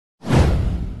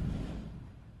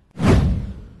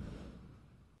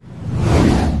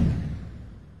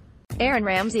Aaron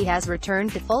Ramsey has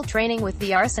returned to full training with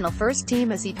the Arsenal first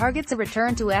team as he targets a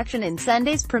return to action in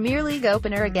Sunday's Premier League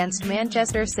opener against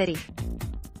Manchester City.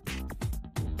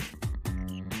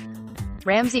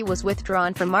 Ramsey was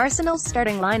withdrawn from Arsenal's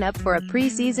starting lineup for a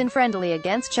pre-season friendly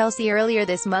against Chelsea earlier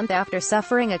this month after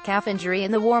suffering a calf injury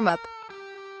in the warm-up.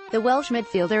 The Welsh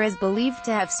midfielder is believed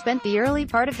to have spent the early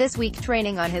part of this week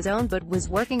training on his own but was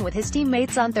working with his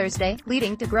teammates on Thursday,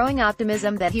 leading to growing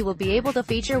optimism that he will be able to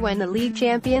feature when the league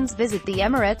champions visit the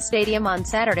Emirates Stadium on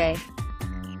Saturday.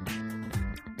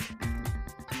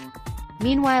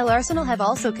 Meanwhile, Arsenal have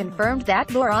also confirmed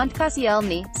that Laurent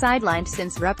Koscielny, sidelined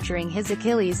since rupturing his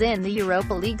Achilles in the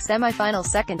Europa League semi-final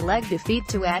second-leg defeat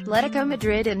to Atletico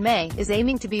Madrid in May, is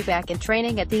aiming to be back in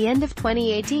training at the end of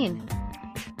 2018.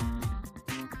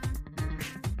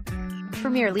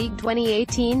 Premier League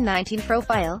 2018-19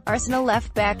 profile: Arsenal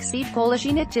left-back Steve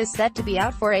Kolasinac is set to be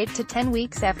out for 8 to 10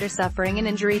 weeks after suffering an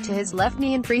injury to his left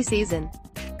knee in pre-season.